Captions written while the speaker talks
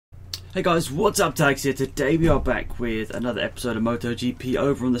Hey guys, what's up? Tags here. Today we are back with another episode of MotoGP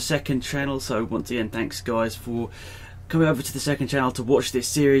over on the second channel. So once again, thanks guys for coming over to the second channel to watch this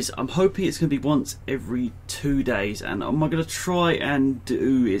series. I'm hoping it's going to be once every 2 days, and what I'm going to try and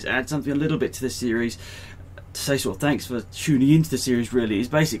do is add something a little bit to the series to say sort of thanks for tuning into the series. Really, is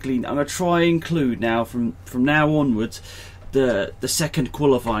basically I'm going to try and include now from now onwards the second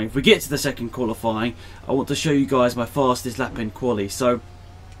qualifying. If we get to the second qualifying, I want to show you guys my fastest lap in quali. So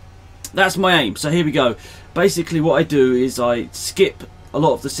that's my aim. So here we go. Basically what I do is I skip a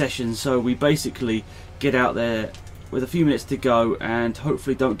lot of the sessions, so we basically get out there with a few minutes to go and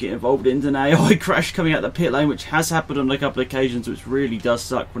hopefully don't get involved in an AI crash coming out the pit lane, which has happened on a couple of occasions, which really does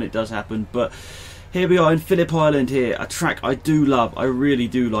suck when it does happen. But here we are in Phillip Island here, a track I do love. I really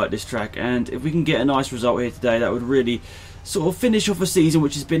do like this track, and if we can get a nice result here today, that would really sort of finish off a season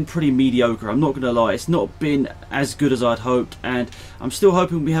which has been pretty mediocre. I'm not going to lie, it's not been as good as I'd hoped, and I'm still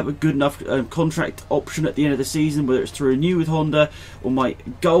hoping we have a good enough contract option at the end of the season, whether it's to renew with Honda, or my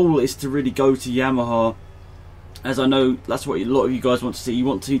goal is to really go to Yamaha, as I know that's what a lot of you guys want to see. You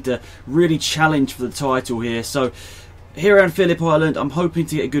want to really challenge for the title here. So here around Phillip Island, I'm hoping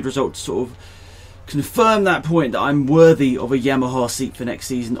to get a good result to sort of confirm that point that I'm worthy of a Yamaha seat for next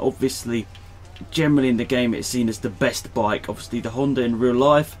season. Obviously, generally in the game it's seen as the best bike. Obviously the Honda in real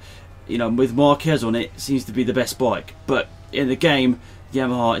life, you know, with Marquez on it, seems to be the best bike, but in the game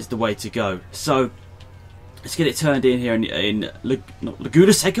Yamaha is the way to go. So let's get it turned in here in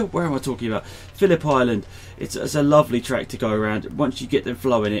Laguna Seca. Where am I talking about? Phillip Island. It's a lovely track to go around. Once you get the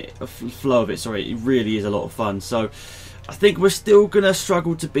flow of it, sorry, it really is a lot of fun. So I think we're still gonna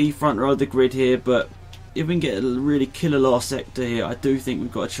struggle to be front row of the grid here, but if we can get a really killer last sector here, I do think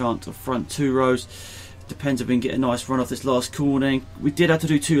we've got a chance of front 2 rows. Depends if we can get a nice run off this last cornering. We did have to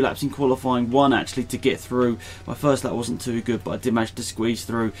do 2 laps in qualifying, 1 actually to get through. My first lap wasn't too good, but I did manage to squeeze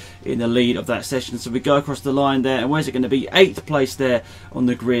through in the lead of that session. So we go across the line there, and where's it going to be? 8th place there on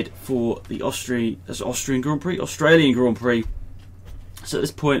the grid for the Australian Grand Prix. So at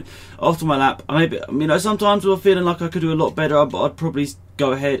this point, after my lap, sometimes I'm feeling like I could do a lot better, but I'd probably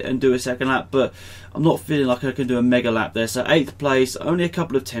go ahead and do a second lap, but I'm not feeling like I can do a mega lap there. So 8th place, only a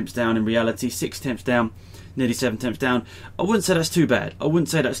couple of temps down in reality, 6 temps down, nearly 7 temps down. I wouldn't say that's too bad.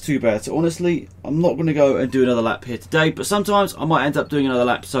 So honestly, I'm not going to go and do another lap here today, but sometimes I might end up doing another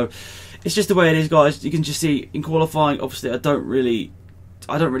lap. So it's just the way it is, guys. You can just see in qualifying, obviously I don't really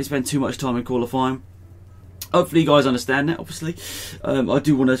spend too much time in qualifying. Hopefully you guys understand that. Obviously I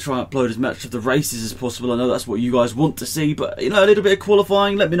do want to try and upload as much of the races as possible. I know that's what you guys want to see, but you know, a little bit of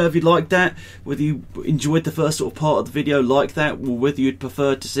qualifying, let me know if you'd like that, whether you enjoyed the first sort of part of the video like that, or whether you'd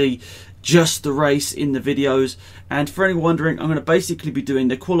prefer to see just the race in the videos. And for anyone wondering, I'm going to basically be doing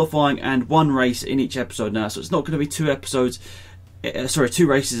the qualifying and 1 race in each episode now, so it's not going to be 2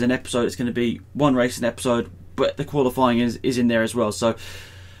 races an episode. It's going to be 1 race an episode, but the qualifying is in there as well. So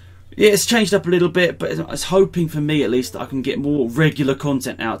yeah, it's changed up a little bit, but it's hoping, for me at least, that I can get more regular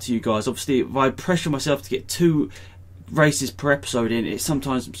content out to you guys. Obviously, if I pressure myself to get 2 races per episode in, it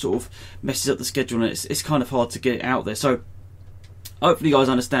sometimes sort of messes up the schedule, and it's kind of hard to get it out there. So hopefully you guys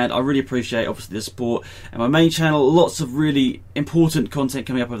understand. I really appreciate, obviously, the support. And my main channel, lots of really important content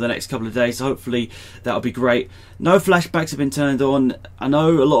coming up over the next couple of days, so hopefully that'll be great. No flashbacks have been turned on. I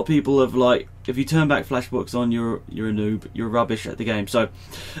know a lot of people have, like, if you turn back flashbacks on, you're a noob, you're rubbish at the game. So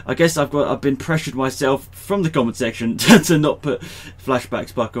I guess I've been pressured myself from the comment section to not put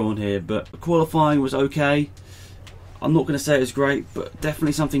flashbacks back on here. But qualifying was okay. I'm not going to say it was great, but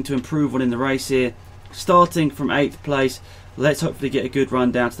definitely something to improve on in the race here. Starting from 8th place, let's hopefully get a good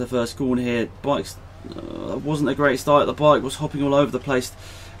run down to the first corner here. Bikes wasn't a great start. The bike was hopping all over the place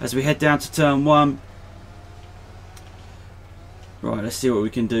as we head down to turn 1. Right, let's see what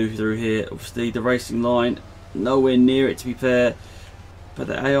we can do through here. Obviously the racing line, nowhere near it to be fair, but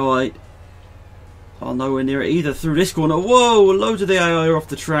the AI are nowhere near it either through this corner. Whoa, loads of the AI are off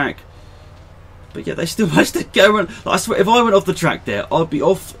the track, but yeah, they still managed to go on. I swear, if I went off the track there, I'd be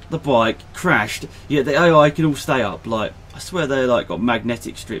off the bike, crashed, yet the AI can all stay up. Like, I swear they like got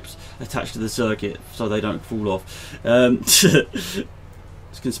magnetic strips attached to the circuit so they don't fall off. It's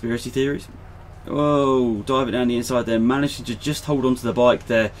conspiracy theories. Whoa, diving down the inside there, managing to just hold on to the bike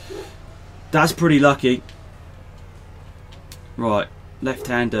there. That's pretty lucky. Right,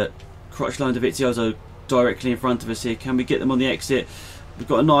 left-hander, Crutchlow and Dovizioso directly in front of us here. Can we get them on the exit? We've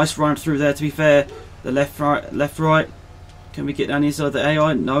got a nice run through there, to be fair. The left, right. Can we get down the inside of the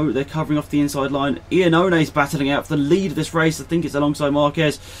AI? No, they're covering off the inside line. Iannone's battling out for the lead of this race. I think it's alongside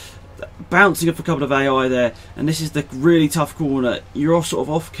Marquez. Bouncing off a couple of AI there, and this is the really tough corner. You're sort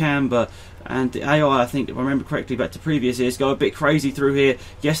of off camber, And the AI, I think, if I remember correctly back to previous years, go a bit crazy through here.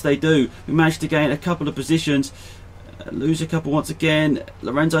 Yes, they do. We managed to gain a couple of positions. Lose a couple once again.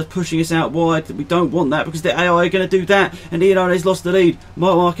 Lorenzo's pushing us out wide. We don't want that because the AI are going to do that. And Iannone's lost the lead.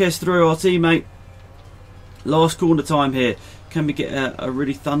 Marc Marquez through, our teammate. Last corner time here. Can we get a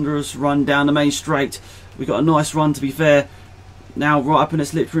really thunderous run down the main straight? We got a nice run, to be fair. Now right up in the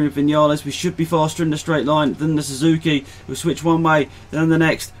slipstream with Vinales. We should be faster in the straight line than the Suzuki. We'll switch one way, then the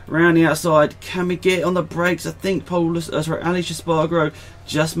next. Around the outside. Can we get on the brakes? I think Alicia Spargaro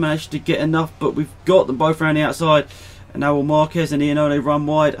just managed to get enough, but we've got them both around the outside. And now will Marquez and Iannone run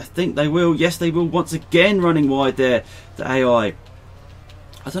wide? I think they will. Yes, they will. Once again running wide there. The AI.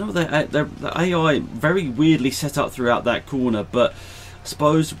 I don't know what the AI very weirdly set up throughout that corner, but I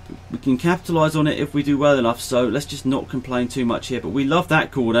suppose we can capitalise on it if we do well enough, so let's just not complain too much here. But we love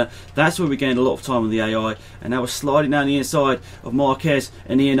that corner. That's where we gained a lot of time on the AI. And now we're sliding down the inside of Marquez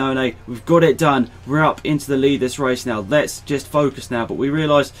and Iannone. We've got it done. We're up into the lead this race now. Let's just focus now. But we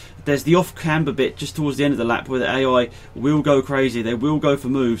realise there's the off-camber bit just towards the end of the lap where the AI will go crazy. They will go for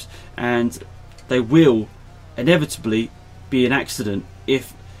moves, and they will inevitably be an accident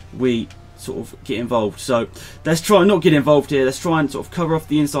if we sort of get involved. So let's try and not get involved here. Let's try and sort of cover off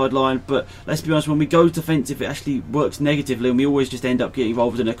the inside line, but let's be honest, when we go defensive it actually works negatively and we always just end up getting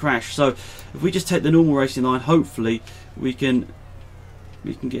involved in a crash. So if we just take the normal racing line, hopefully we can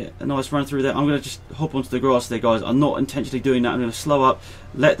get a nice run through there. I'm going to just hop onto the grass there, guys. I'm not intentionally doing that. I'm going to slow up,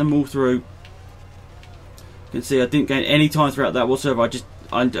 let them all through. You can see I didn't gain any time throughout that whatsoever. I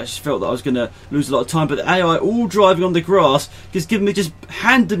just felt that I was going to lose a lot of time, but the AI all driving on the grass just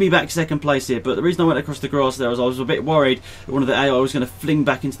handed me back second place here. But the reason I went across the grass there was I was a bit worried that one of the AI was going to fling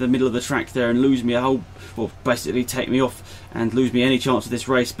back into the middle of the track there and lose me well, basically take me off and lose me any chance of this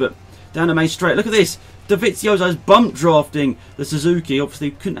race. But down the main straight, look at this. Dovizioso's bump drafting the Suzuki.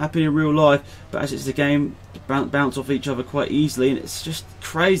 Obviously couldn't happen in real life, but as it's a game, bounce off each other quite easily, and it's just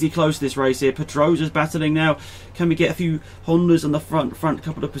crazy close to this race here. Pedrosa's battling now. Can we get a few Hondas on the front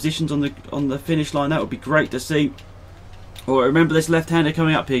couple of positions on the finish line? That would be great to see. Or remember this left-hander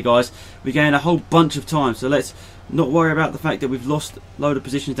coming up here, guys. We gain a whole bunch of time, so let's not worry about the fact that we've lost a load of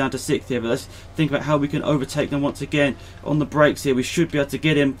positions down to 6th here, but let's think about how we can overtake them once again. On the brakes here, we should be able to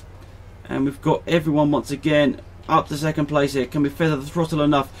get him. And we've got everyone once again up to second place here. Can we feather the throttle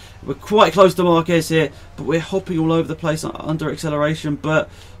enough? We're quite close to Marquez here, but we're hopping all over the place under acceleration. But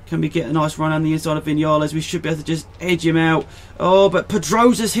can we get a nice run on the inside of Vinales? We should be able to just edge him out. Oh, but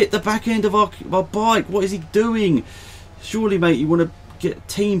Pedrosa's hit the back end of our bike. What is he doing? Surely, mate, you want to get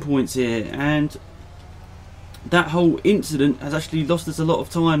team points here. And that whole incident has actually lost us a lot of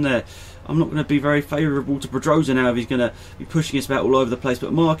time there. I'm not going to be very favourable to Pedrosa now if he's going to be pushing us about all over the place.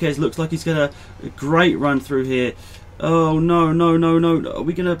 But Marquez looks like he's got a great run through here. Oh, no, no, no, no. Are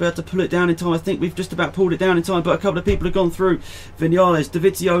we going to be able to pull it down in time? I think we've just about pulled it down in time, but a couple of people have gone through. Vinales,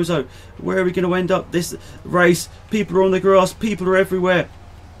 Dovizioso. Where are we going to end up this race? People are on the grass. People are everywhere.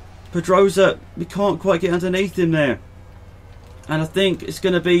 Pedrosa, we can't quite get underneath him there. And I think it's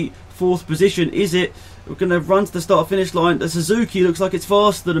going to be 4th position. Is it? We're going to run to the start-finish line. The Suzuki looks like it's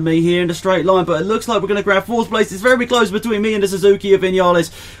faster than me here in the straight line, but it looks like we're going to grab 4th place. It's very close between me and the Suzuki of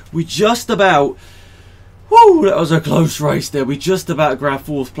Vinales. We just about... Woo, that was a close race there. We just about grabbed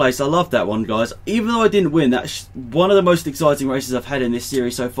 4th place. I love that one, guys. Even though I didn't win, that's one of the most exciting races I've had in this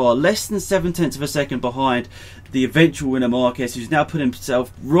series so far. Less than 7/10 of a second behind the eventual winner Marquez, who's now put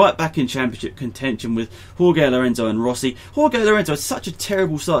himself right back in championship contention with Jorge Lorenzo and Rossi. Jorge Lorenzo had such a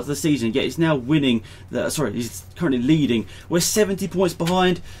terrible start to the season, yet he's now winning. He's currently leading. We're 70 points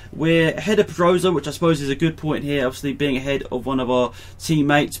behind. We're ahead of Pedrosa, which I suppose is a good point here, obviously being ahead of one of our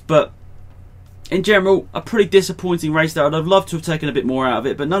teammates, but in general, a pretty disappointing race there. I'd have loved to have taken a bit more out of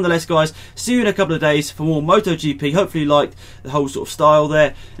it. But nonetheless, guys, see you in a couple of days for more MotoGP. Hopefully you liked the whole sort of style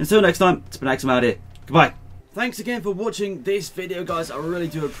there. Until next time, it's been Axel out here. Goodbye. Thanks again for watching this video, guys. I really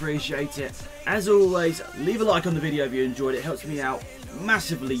do appreciate it. As always, leave a like on the video if you enjoyed it. It helps me out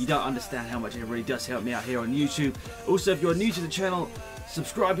massively. You don't understand how much it really does help me out here on YouTube. Also, if you're new to the channel,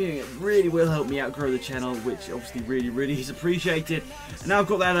 subscribing, it really will help me out grow the channel, which obviously really is appreciated. And now I've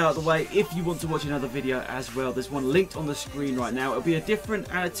got that out of the way, if you want to watch another video as well, there's one linked on the screen right now. It'll be a different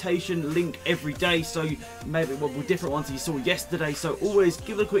annotation link every day, so maybe different ones you saw yesterday, so always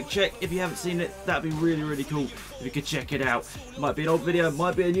give it a quick check. If you haven't seen it, that'd be really cool if you could check it out. Might be an old video,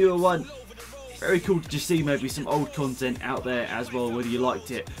 might be a newer one. Very cool to just see maybe some old content out there as well, whether you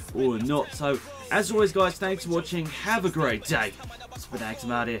liked it or not. So as always, guys, thanks for watching. Have a great day. It's been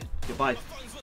Axel out here. Goodbye.